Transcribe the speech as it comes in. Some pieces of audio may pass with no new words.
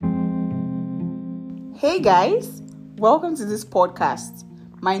Hey guys, welcome to this podcast.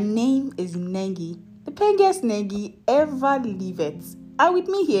 My name is Nengi, the pengiest Nengi ever liveth. And with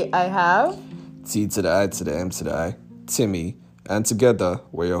me here I have T to the I to the M to the I, Timi, and together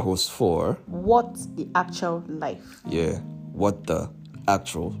we're your hosts for What the Actual Life. Yeah, What the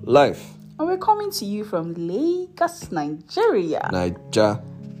Actual Life. And we're coming to you from Lagos, Nigeria. Naija.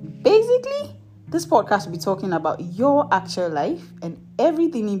 Basically, this podcast will be talking about your actual life and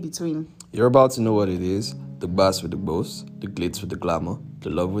everything in between. You're about to know what it is: the bass with the boast, the glitz with the glamour, the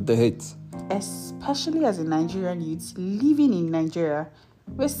love with the hate. Especially as a Nigerian youth living in Nigeria.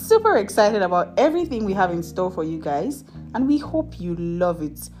 We're super excited about everything we have in store for you guys, and we hope you love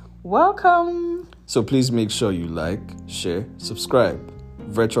it. Welcome! So please make sure you like, share, subscribe.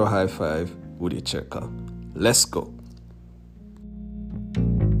 Virtual high five with a checker. Let's go.